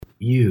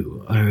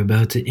You are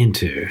about to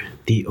enter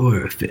the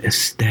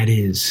orifice that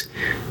is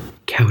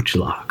Couch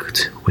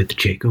Locked with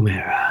Jake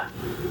O'Mara.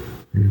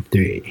 In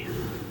 3,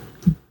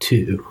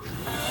 2,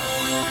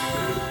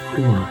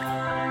 1.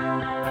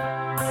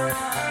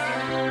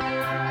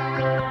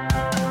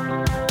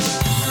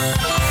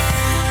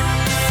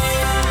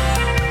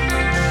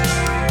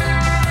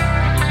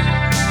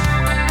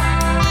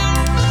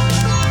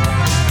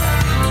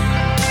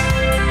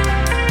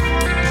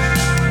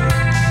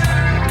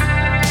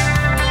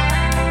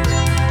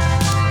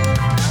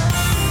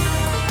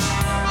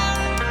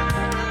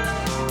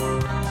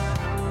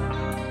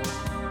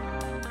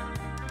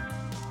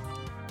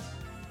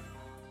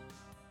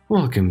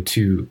 Welcome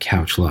to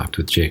Couch Locked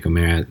with Jake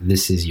O'Mara.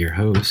 This is your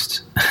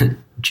host,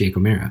 Jake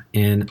O'Mara,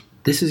 and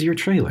this is your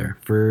trailer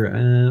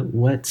for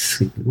what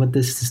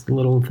this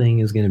little thing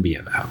is going to be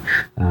about.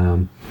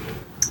 I'm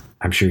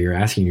sure you're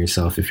asking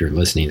yourself, if you're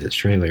listening to this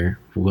trailer,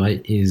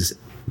 what is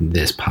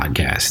this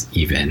podcast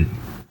even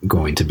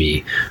going to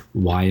be?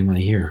 Why am I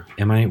here?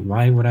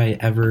 Why would I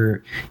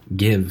ever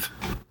give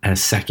a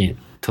second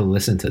to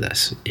listen to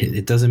this?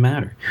 It doesn't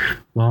matter.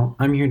 Well,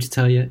 I'm here to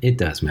tell you it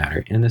does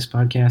matter, and this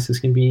podcast is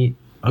going to be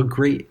a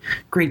great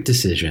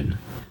decision,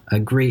 a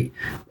great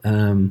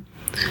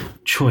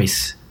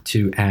choice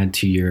to add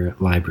to your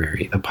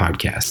library, a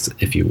podcast,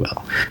 if you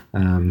will.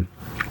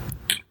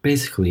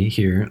 Basically,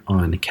 here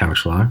on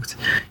Couch Locked,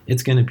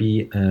 it's going to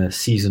be a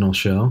seasonal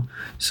show.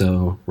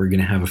 So we're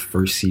going to have a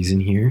first season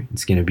here.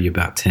 It's going to be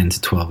about 10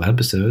 to 12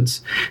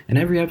 episodes. And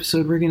every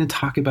episode, we're going to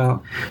talk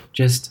about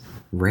just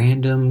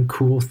random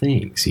cool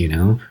things, you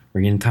know?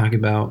 We're going to talk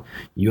about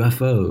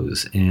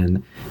UFOs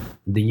and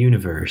the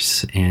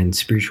universe and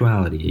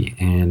spirituality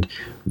and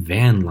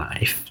van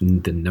life,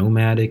 and the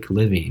nomadic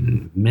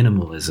living,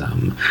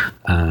 minimalism,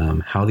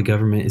 how the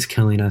government is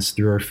killing us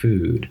through our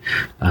food,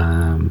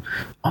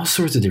 all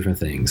sorts of different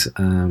things.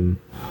 And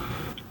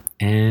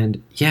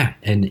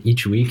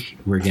each week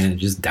we're going to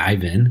just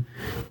dive in,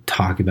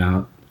 talk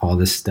about all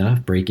this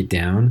stuff, break it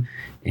down,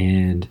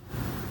 and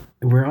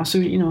we're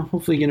also,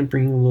 hopefully going to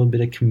bring a little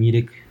bit of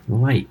comedic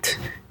light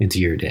into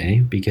your day,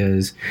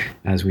 because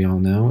as we all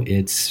know,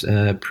 it's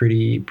a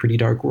pretty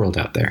dark world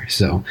out there.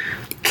 So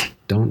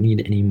don't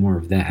need any more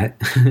of that.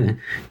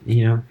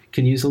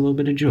 Can use a little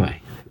bit of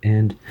joy.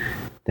 And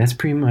that's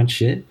pretty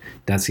much it.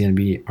 That's going to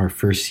be our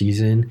first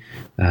season.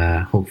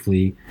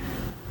 Hopefully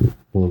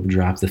we'll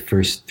drop the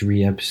first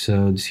 3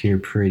 episodes here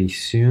pretty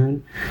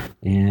soon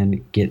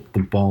and get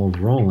the ball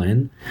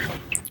rolling.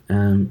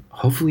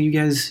 Hopefully you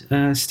guys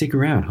stick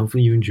around.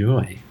 Hopefully you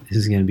enjoy. This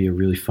is going to be a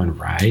really fun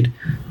ride.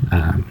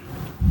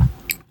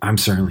 I'm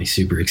certainly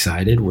super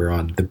excited. We're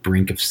on the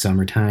brink of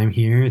summertime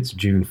here. It's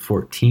June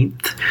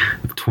 14th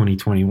of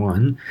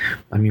 2021.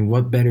 I mean,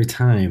 what better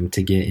time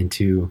to get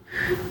into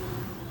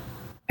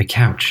a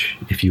couch,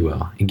 if you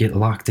will, and get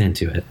locked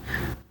into it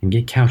and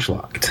get couch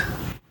locked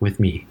with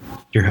me,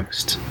 your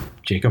host,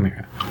 Jake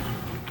O'Mara.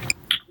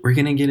 We're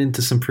going to get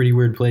into some pretty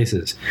weird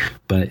places,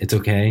 but it's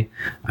okay.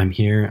 I'm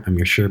here. I'm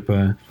your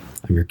Sherpa.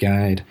 I'm your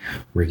guide.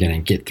 We're going to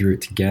get through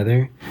it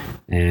together.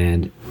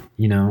 And,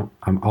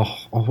 I'll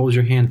hold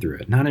your hand through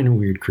it. Not in a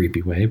weird,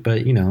 creepy way, but,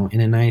 in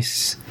a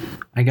nice,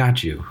 I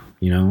got you.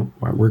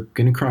 We're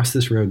going to cross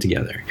this road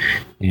together,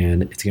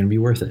 and it's going to be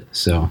worth it.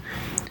 So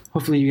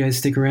hopefully you guys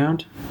stick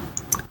around.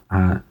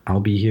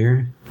 I'll be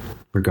here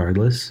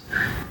regardless.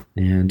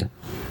 And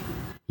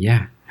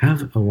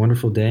have a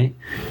wonderful day.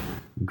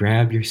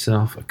 Grab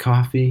yourself a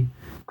coffee,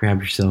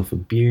 grab yourself a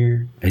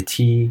beer, a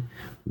tea,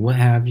 what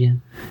have you,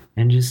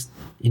 and just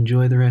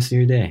enjoy the rest of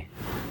your day.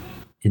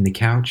 In the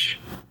couch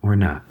or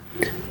not.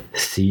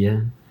 See ya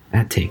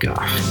at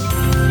takeoff.